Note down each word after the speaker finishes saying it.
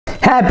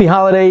Happy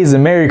holidays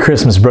and Merry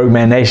Christmas, Broke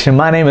Man Nation.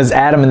 My name is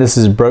Adam and this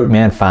is Broke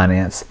Man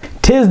Finance.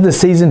 'Tis the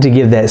season to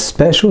give that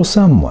special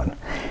someone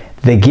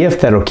the gift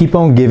that'll keep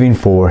on giving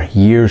for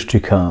years to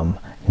come.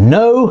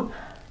 No,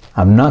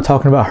 I'm not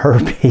talking about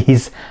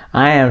herpes.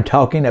 I am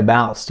talking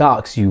about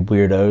stocks, you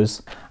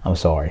weirdos. I'm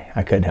sorry,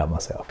 I couldn't help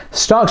myself.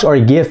 Stocks are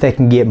a gift that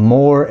can get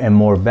more and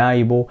more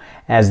valuable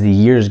as the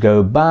years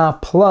go by.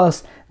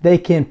 Plus, they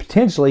can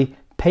potentially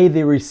pay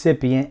the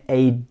recipient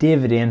a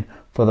dividend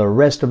for the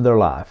rest of their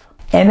life.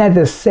 And at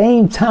the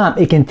same time,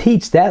 it can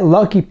teach that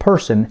lucky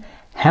person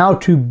how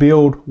to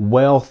build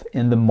wealth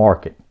in the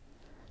market,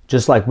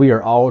 just like we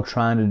are all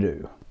trying to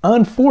do.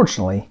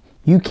 Unfortunately,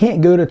 you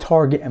can't go to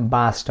Target and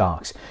buy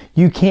stocks.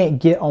 You can't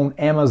get on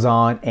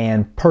Amazon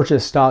and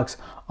purchase stocks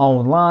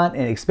online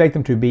and expect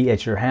them to be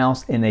at your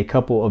house in a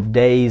couple of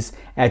days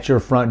at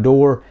your front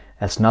door.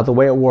 That's not the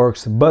way it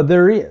works, but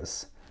there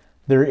is.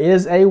 There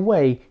is a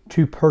way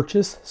to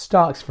purchase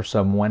stocks for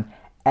someone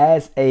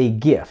as a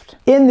gift.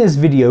 In this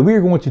video, we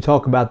are going to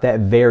talk about that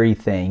very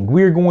thing.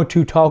 We are going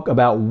to talk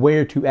about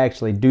where to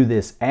actually do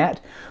this at.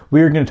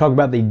 We are going to talk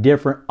about the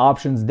different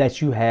options that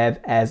you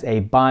have as a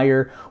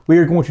buyer. We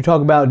are going to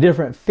talk about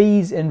different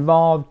fees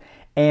involved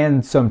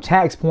and some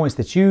tax points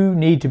that you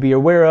need to be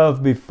aware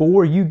of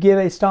before you give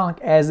a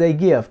stock as a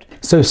gift.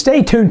 So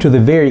stay tuned to the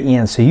very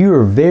end so you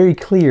are very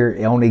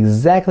clear on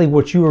exactly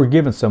what you are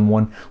giving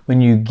someone when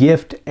you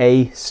gift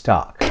a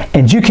stock.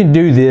 And you can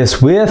do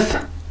this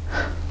with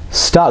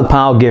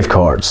Stockpile gift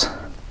cards.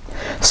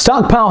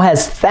 Stockpile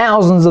has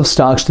thousands of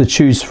stocks to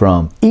choose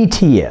from,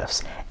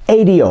 ETFs,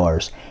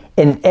 ADRs,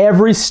 and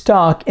every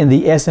stock in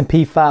the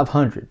S&P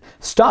 500.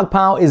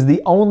 Stockpile is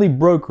the only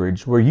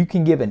brokerage where you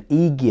can give an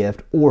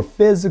e-gift or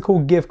physical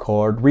gift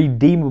card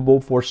redeemable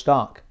for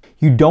stock.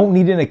 You don't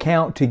need an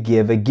account to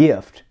give a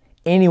gift.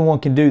 Anyone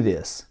can do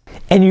this.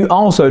 And you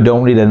also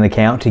don't need an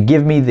account to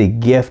give me the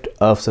gift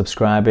of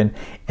subscribing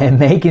and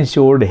making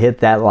sure to hit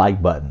that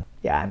like button.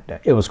 Yeah,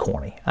 it was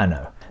corny, I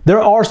know. There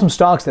are some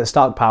stocks that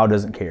Stockpile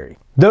doesn't carry.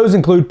 Those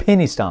include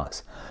penny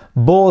stocks,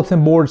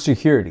 bulletin board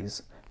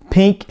securities,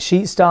 pink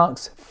sheet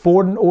stocks,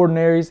 Ford and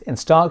ordinaries, and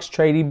stocks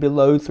trading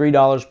below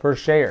 $3 per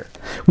share.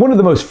 One of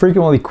the most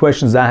frequently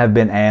questions I have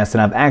been asked,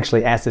 and I've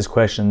actually asked this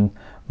question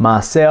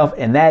myself,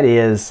 and that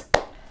is,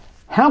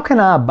 how can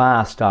I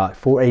buy a stock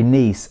for a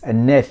niece, a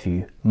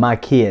nephew, my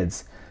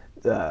kids,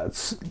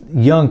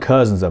 young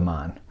cousins of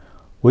mine?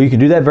 Well, you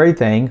can do that very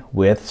thing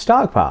with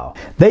Stockpile.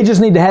 They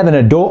just need to have an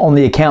adult on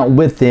the account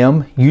with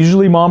them,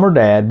 usually mom or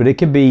dad, but it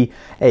could be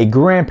a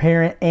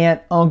grandparent,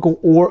 aunt, uncle,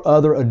 or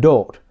other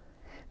adult.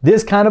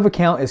 This kind of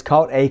account is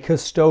called a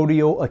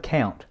custodial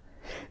account.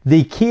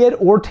 The kid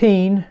or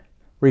teen,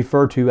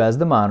 referred to as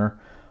the minor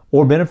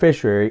or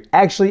beneficiary,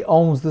 actually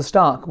owns the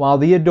stock, while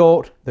the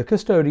adult, the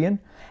custodian,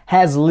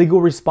 has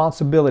legal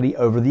responsibility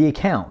over the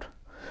account.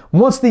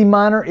 Once the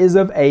minor is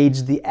of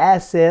age, the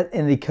asset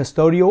in the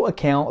custodial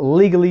account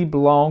legally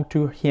belong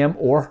to him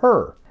or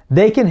her.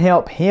 They can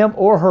help him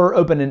or her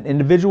open an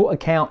individual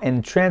account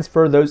and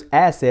transfer those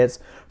assets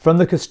from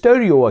the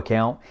custodial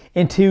account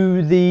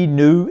into the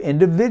new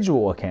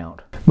individual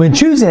account. When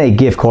choosing a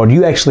gift card,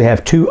 you actually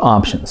have two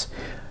options.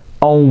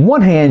 On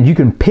one hand, you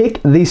can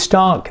pick the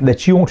stock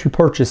that you want to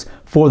purchase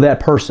for that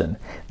person.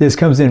 This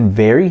comes in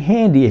very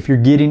handy if you're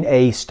getting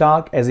a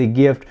stock as a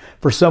gift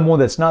for someone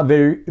that's not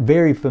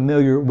very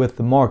familiar with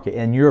the market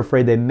and you're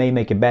afraid they may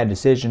make a bad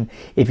decision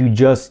if you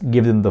just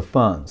give them the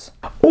funds.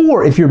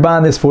 Or if you're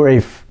buying this for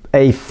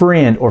a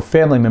friend or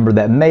family member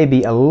that may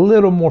be a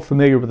little more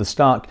familiar with the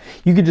stock,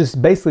 you could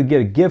just basically get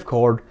a gift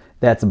card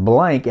that's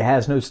blank, it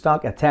has no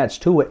stock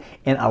attached to it,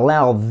 and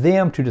allow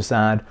them to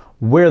decide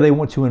where they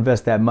want to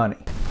invest that money.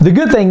 The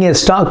good thing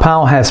is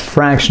Stockpile has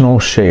fractional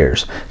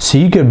shares. So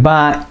you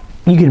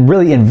can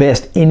really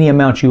invest any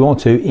amount you want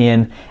to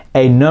in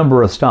a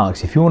number of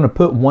stocks. If you want to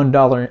put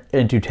 $1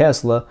 into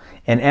Tesla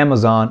and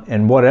Amazon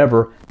and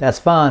whatever, that's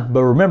fine.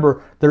 But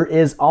remember, there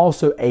is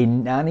also a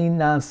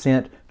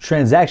 99-cent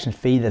transaction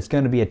fee that's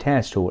going to be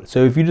attached to it.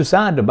 So if you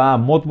decide to buy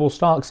multiple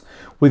stocks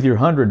with your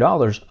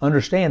 $100,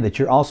 understand that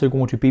you're also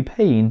going to be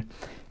paying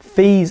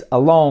fees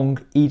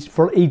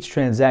for each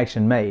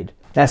transaction made.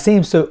 That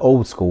seems so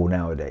old school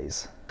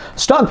nowadays.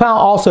 Stockpile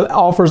also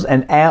offers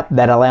an app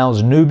that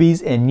allows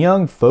newbies and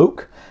young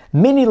folk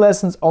mini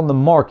lessons on the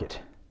market.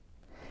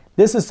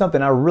 This is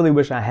something I really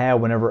wish I had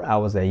whenever I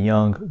was a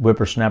young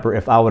whippersnapper.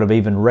 If I would have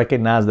even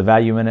recognized the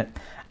value in it,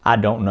 I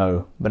don't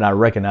know, but I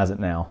recognize it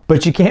now.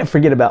 But you can't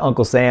forget about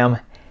Uncle Sam.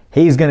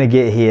 He's going to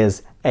get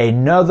his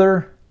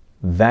another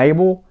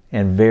valuable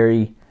and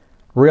very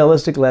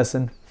realistic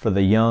lesson for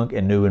the young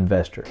and new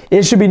investor.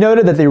 It should be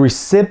noted that the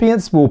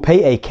recipients will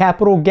pay a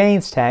capital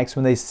gains tax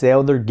when they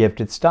sell their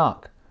gifted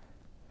stock.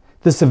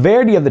 The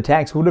severity of the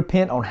tax will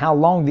depend on how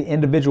long the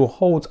individual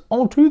holds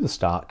onto the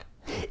stock.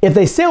 If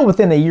they sell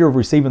within a year of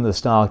receiving the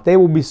stock, they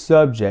will be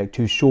subject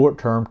to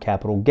short-term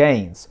capital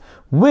gains,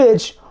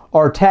 which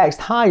are taxed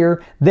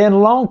higher than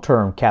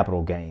long-term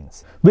capital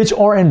gains, which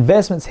are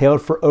investments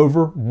held for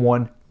over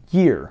 1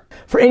 year.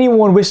 For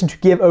anyone wishing to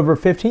give over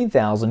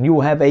 $15,000, you will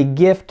have a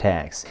gift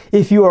tax.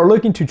 If you are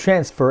looking to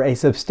transfer a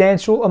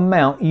substantial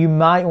amount, you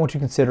might want to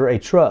consider a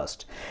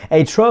trust.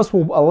 A trust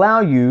will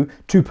allow you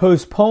to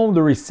postpone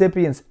the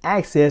recipient's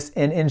access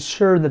and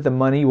ensure that the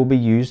money will be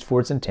used for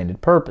its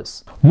intended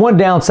purpose. One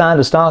downside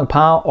to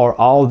Stockpile are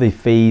all the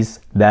fees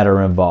that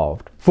are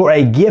involved. For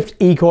a gift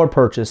e-card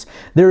purchase,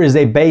 there is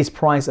a base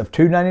price of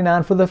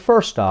 $2.99 for the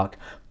first stock,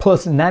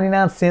 plus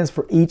 99 cents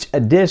for each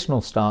additional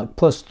stock,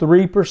 plus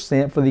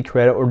 3% for the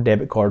credit or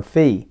debit card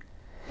fee.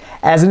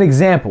 As an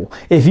example,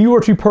 if you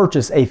were to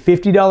purchase a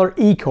 $50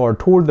 e-card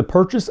toward the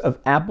purchase of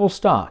Apple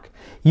stock,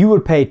 you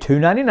would pay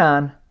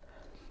 $2.99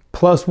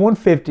 plus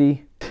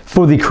 $1.50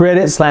 for the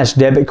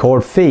credit/debit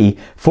card fee,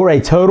 for a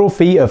total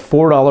fee of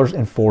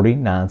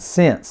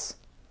 $4.49.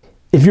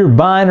 If you're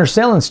buying or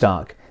selling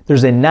stock,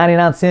 there's a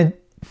 99-cent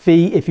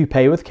fee if you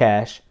pay with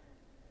cash,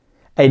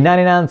 a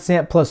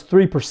 99-cent plus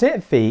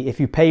 3% fee if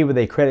you pay with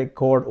a credit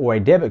card or a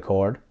debit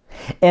card,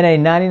 and a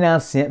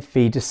 99-cent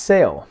fee to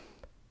sell.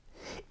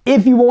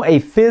 If you want a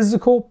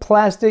physical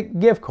plastic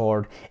gift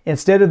card,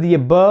 instead of the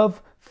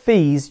above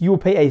fees, you will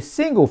pay a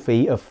single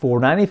fee of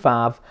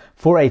 $4.95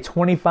 for a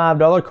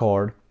 $25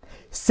 card,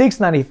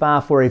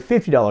 $6.95 for a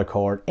 $50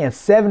 card, and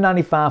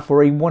 $7.95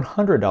 for a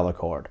 $100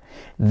 card.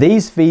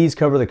 These fees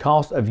cover the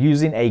cost of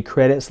using a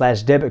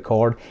credit/debit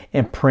card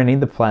and printing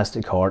the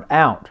plastic card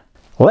out.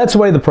 Let's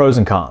weigh the pros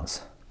and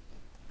cons.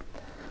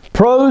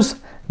 Pros: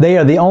 they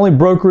are the only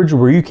brokerage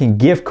where you can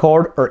gift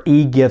card or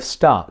e-gift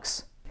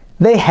stocks.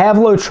 They have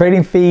low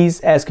trading fees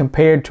as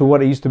compared to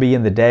what it used to be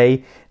in the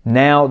day.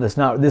 Now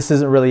this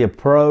isn't really a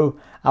pro.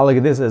 I look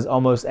at this as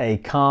almost a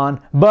con,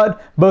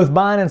 but both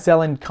buying and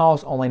selling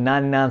cost only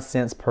 99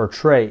 cents per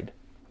trade.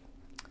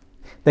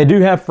 They do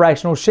have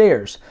fractional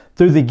shares.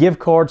 Through the gift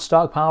card,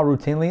 Stockpile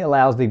routinely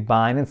allows the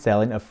buying and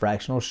selling of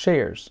fractional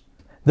shares.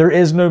 There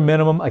is no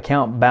minimum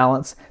account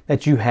balance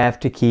that you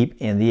have to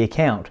keep in the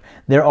account.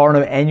 There are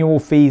no annual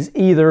fees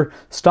either.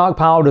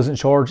 Stockpile doesn't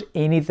charge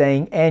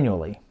anything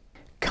annually.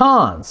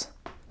 Cons: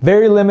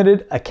 very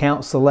limited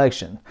account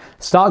selection.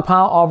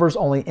 Stockpile offers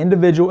only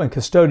individual and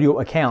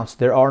custodial accounts.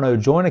 There are no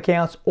joint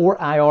accounts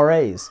or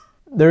IRAs.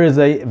 There is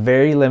a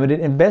very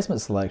limited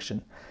investment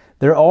selection.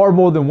 There are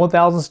more than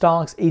 1,000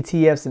 stocks,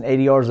 ETFs, and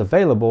ADRs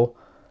available,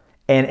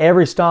 and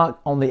every stock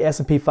on the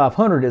S&P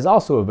 500 is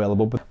also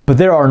available, but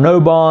there are no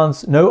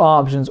bonds, no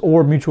options,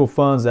 or mutual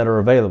funds that are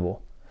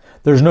available.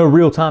 There's no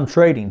real-time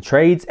trading.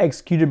 Trades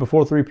executed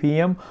before 3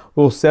 p.m.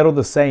 will settle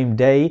the same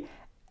day.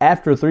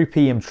 After 3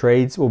 p.m.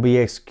 trades will be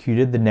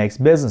executed the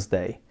next business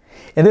day.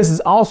 And this is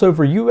also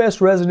for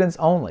U.S. residents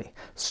only.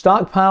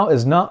 Stockpile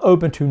is not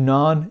open to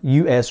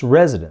non-U.S.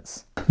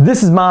 residents.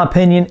 This is my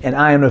opinion, and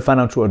I am no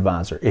financial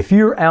advisor. If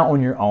you're out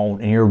on your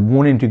own and you're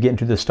wanting to get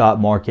into the stock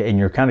market and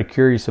you're kind of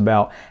curious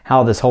about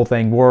how this whole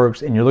thing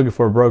works and you're looking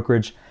for a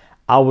brokerage,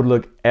 I would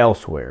look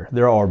elsewhere.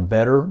 There are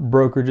better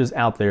brokerages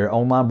out there,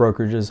 online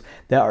brokerages,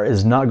 that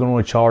is not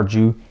going to charge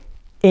you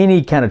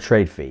any kind of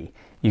trade fee.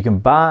 You can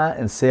buy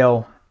and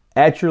sell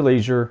at your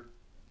leisure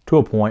to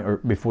a point, or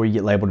before you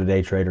get labeled a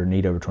day trader and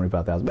need over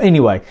 25,000. But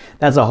anyway,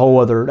 that's a whole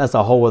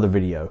other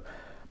video.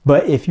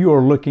 But if you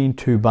are looking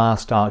to buy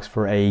stocks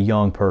for a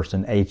young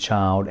person, a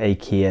child, a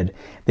kid,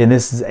 then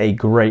this is a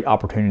great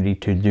opportunity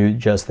to do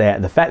just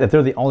that. The fact that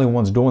they're the only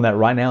ones doing that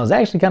right now is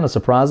actually kind of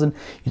surprising.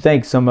 You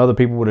think some other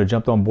people would have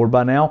jumped on board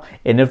by now,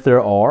 and if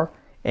there are,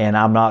 and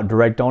I'm not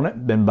direct on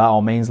it, then by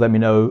all means let me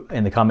know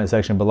in the comment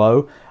section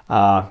below.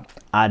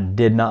 I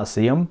did not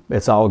see them.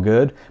 It's all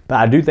good. But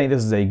I do think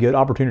this is a good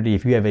opportunity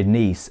if you have a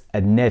niece, a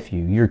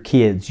nephew, your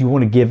kids. You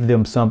want to give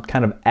them some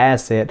kind of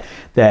asset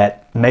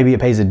that maybe it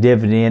pays a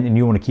dividend and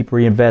you want to keep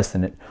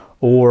reinvesting it.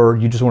 Or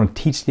you just want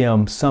to teach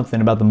them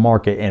something about the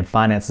market and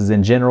finances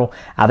in general.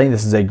 I think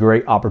this is a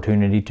great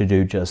opportunity to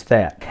do just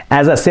that.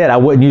 As I said, I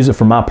wouldn't use it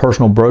for my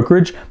personal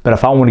brokerage, but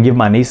if I want to give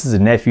my nieces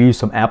and nephews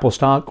some Apple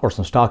stock or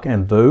some stock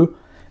in VU,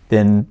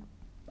 then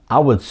I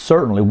would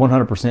certainly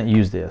 100%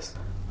 use this.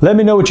 Let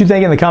me know what you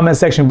think in the comment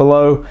section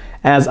below.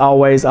 As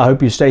always, I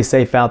hope you stay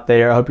safe out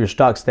there. I hope your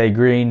stocks stay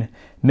green.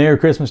 Merry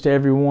Christmas to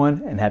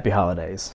everyone and happy holidays.